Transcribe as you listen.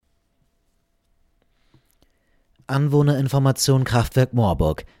Anwohnerinformation Kraftwerk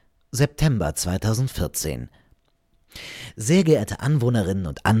Moorburg, September 2014. Sehr geehrte Anwohnerinnen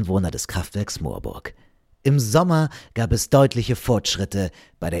und Anwohner des Kraftwerks Moorburg. Im Sommer gab es deutliche Fortschritte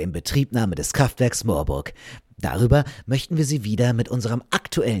bei der Inbetriebnahme des Kraftwerks Moorburg. Darüber möchten wir Sie wieder mit unserem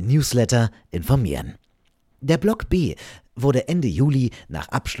aktuellen Newsletter informieren. Der Block B wurde Ende Juli nach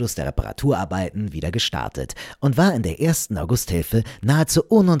Abschluss der Reparaturarbeiten wieder gestartet und war in der ersten Augusthälfte nahezu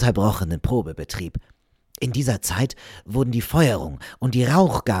ununterbrochen in Probebetrieb. In dieser Zeit wurden die Feuerung und die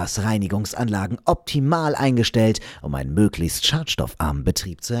Rauchgasreinigungsanlagen optimal eingestellt, um einen möglichst schadstoffarmen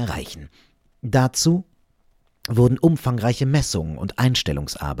Betrieb zu erreichen. Dazu wurden umfangreiche Messungen und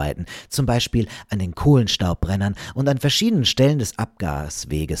Einstellungsarbeiten, zum Beispiel an den Kohlenstaubbrennern und an verschiedenen Stellen des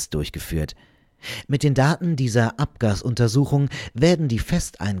Abgasweges durchgeführt. Mit den Daten dieser Abgasuntersuchung werden die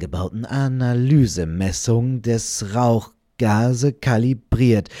fest eingebauten Analysemessungen des Rauchgase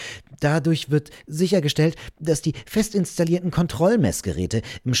kalibriert. Dadurch wird sichergestellt, dass die fest installierten Kontrollmessgeräte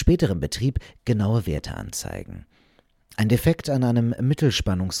im späteren Betrieb genaue Werte anzeigen. Ein Defekt an einem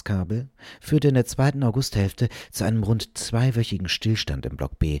Mittelspannungskabel führte in der zweiten Augusthälfte zu einem rund zweiwöchigen Stillstand im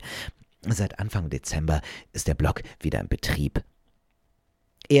Block B. Seit Anfang Dezember ist der Block wieder in Betrieb.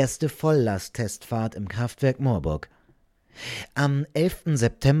 Erste Volllasttestfahrt im Kraftwerk Moorburg. Am 11.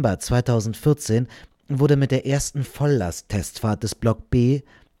 September 2014 wurde mit der ersten Volllasttestfahrt des Block B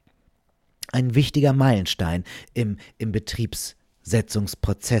ein wichtiger Meilenstein im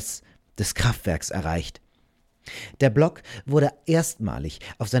Betriebssetzungsprozess des Kraftwerks erreicht. Der Block wurde erstmalig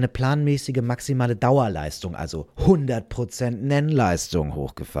auf seine planmäßige maximale Dauerleistung, also 100% Nennleistung,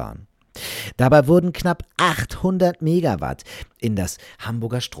 hochgefahren. Dabei wurden knapp 800 Megawatt in das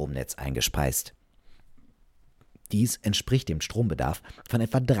Hamburger Stromnetz eingespeist. Dies entspricht dem Strombedarf von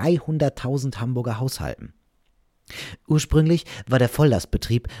etwa 300.000 Hamburger Haushalten. Ursprünglich war der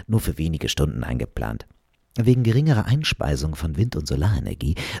Volllastbetrieb nur für wenige Stunden eingeplant. Wegen geringerer Einspeisung von Wind- und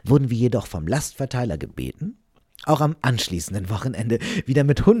Solarenergie wurden wir jedoch vom Lastverteiler gebeten, auch am anschließenden Wochenende wieder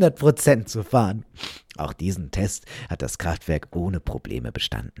mit 100% zu fahren. Auch diesen Test hat das Kraftwerk ohne Probleme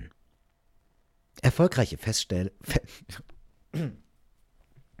bestanden. Erfolgreiche Fertigstellung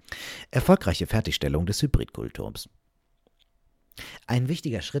des Hybridkühlturms. Ein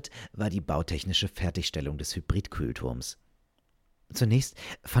wichtiger Schritt war die bautechnische Fertigstellung des Hybridkühlturms. Zunächst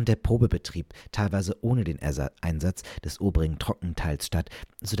fand der Probebetrieb teilweise ohne den Einsatz des oberen Trockenteils statt,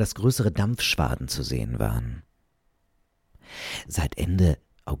 sodass größere Dampfschwaden zu sehen waren. Seit Ende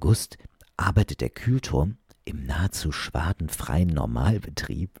August arbeitet der Kühlturm im nahezu schwadenfreien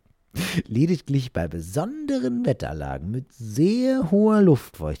Normalbetrieb. Lediglich bei besonderen Wetterlagen mit sehr hoher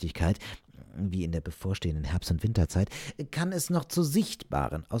Luftfeuchtigkeit, wie in der bevorstehenden Herbst- und Winterzeit, kann es noch zu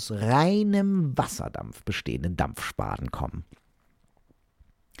sichtbaren, aus reinem Wasserdampf bestehenden Dampfschwaden kommen.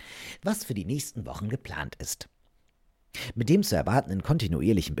 Was für die nächsten Wochen geplant ist. Mit dem zu erwartenden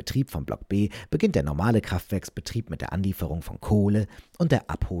kontinuierlichen Betrieb vom Block B beginnt der normale Kraftwerksbetrieb mit der Anlieferung von Kohle und der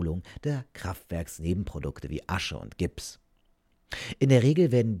Abholung der Kraftwerksnebenprodukte wie Asche und Gips. In der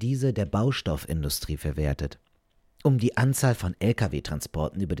Regel werden diese der Baustoffindustrie verwertet. Um die Anzahl von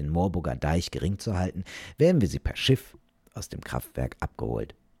Lkw-Transporten über den Moorburger Deich gering zu halten, werden wir sie per Schiff aus dem Kraftwerk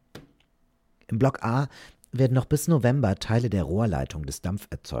abgeholt. Im Block A werden noch bis November Teile der Rohrleitung des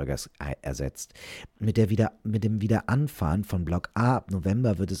Dampferzeugers ersetzt. Mit dem Wiederanfahren von Block A ab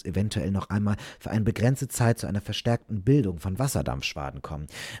November wird es eventuell noch einmal für eine begrenzte Zeit zu einer verstärkten Bildung von Wasserdampfschwaden kommen,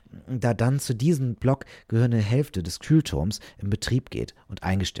 da dann zu diesem Block gehörende Hälfte des Kühlturms in Betrieb geht und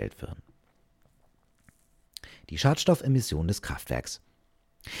eingestellt wird. Die Schadstoffemissionen des Kraftwerks.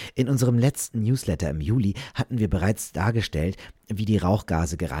 In unserem letzten Newsletter im Juli hatten wir bereits dargestellt, wie die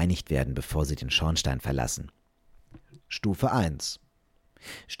Rauchgase gereinigt werden, bevor sie den Schornstein verlassen. Stufe 1.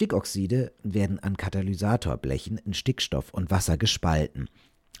 Stickoxide werden an Katalysatorblechen in Stickstoff und Wasser gespalten,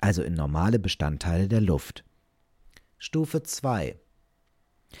 also in normale Bestandteile der Luft. Stufe 2.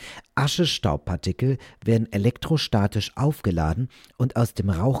 Aschestaubpartikel werden elektrostatisch aufgeladen und aus dem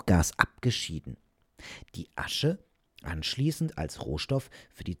Rauchgas abgeschieden. Die Asche anschließend als Rohstoff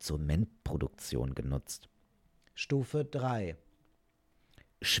für die Zementproduktion genutzt. Stufe 3.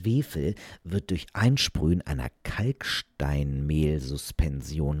 Schwefel wird durch Einsprühen einer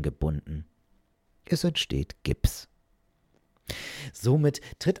Kalksteinmehlsuspension gebunden. Es entsteht Gips. Somit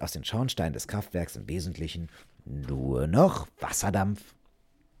tritt aus den Schornsteinen des Kraftwerks im Wesentlichen nur noch Wasserdampf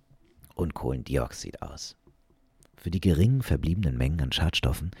und Kohlendioxid aus. Für die geringen verbliebenen Mengen an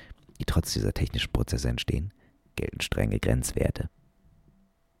Schadstoffen, die trotz dieser technischen Prozesse entstehen, gelten strenge Grenzwerte.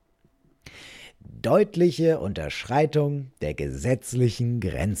 Deutliche Unterschreitung der gesetzlichen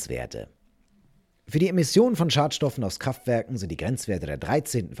Grenzwerte. Für die Emission von Schadstoffen aus Kraftwerken sind die Grenzwerte der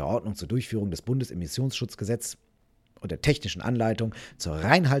 13. Verordnung zur Durchführung des Bundesemissionsschutzgesetzes und der technischen Anleitung zur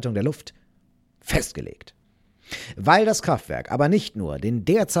Reinhaltung der Luft festgelegt. Weil das Kraftwerk aber nicht nur den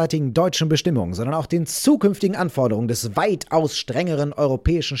derzeitigen deutschen Bestimmungen, sondern auch den zukünftigen Anforderungen des weitaus strengeren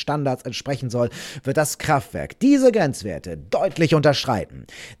europäischen Standards entsprechen soll, wird das Kraftwerk diese Grenzwerte deutlich unterschreiten.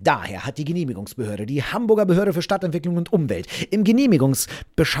 Daher hat die Genehmigungsbehörde, die Hamburger Behörde für Stadtentwicklung und Umwelt, im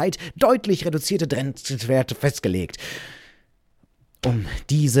Genehmigungsbescheid deutlich reduzierte Grenzwerte festgelegt. Um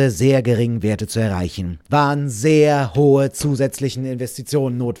diese sehr geringen Werte zu erreichen, waren sehr hohe zusätzliche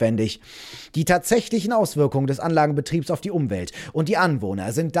Investitionen notwendig. Die tatsächlichen Auswirkungen des Anlagenbetriebs auf die Umwelt und die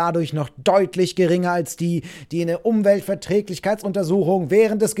Anwohner sind dadurch noch deutlich geringer als die in der Umweltverträglichkeitsuntersuchung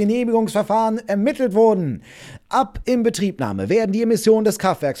während des Genehmigungsverfahrens ermittelt wurden. Ab Inbetriebnahme werden die Emissionen des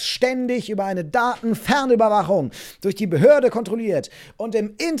Kraftwerks ständig über eine Datenfernüberwachung durch die Behörde kontrolliert und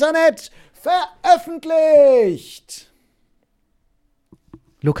im Internet veröffentlicht.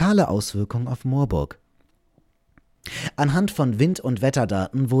 Lokale Auswirkungen auf Moorburg. Anhand von Wind- und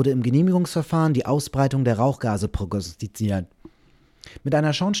Wetterdaten wurde im Genehmigungsverfahren die Ausbreitung der Rauchgase prognostiziert. Mit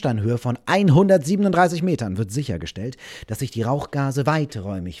einer Schornsteinhöhe von 137 Metern wird sichergestellt, dass sich die Rauchgase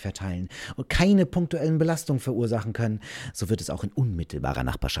weiträumig verteilen und keine punktuellen Belastungen verursachen können. So wird es auch in unmittelbarer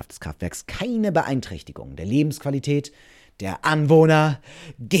Nachbarschaft des Kraftwerks keine Beeinträchtigung der Lebensqualität der Anwohner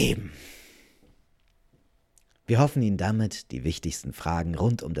geben. Wir hoffen, Ihnen damit die wichtigsten Fragen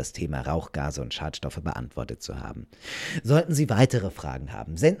rund um das Thema Rauchgase und Schadstoffe beantwortet zu haben. Sollten Sie weitere Fragen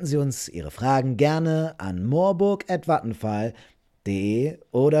haben, senden Sie uns Ihre Fragen gerne an moorburg@vattenfall.de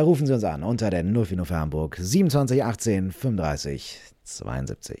oder rufen Sie uns an unter der 040 für Hamburg 27 18 35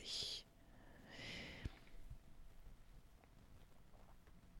 72.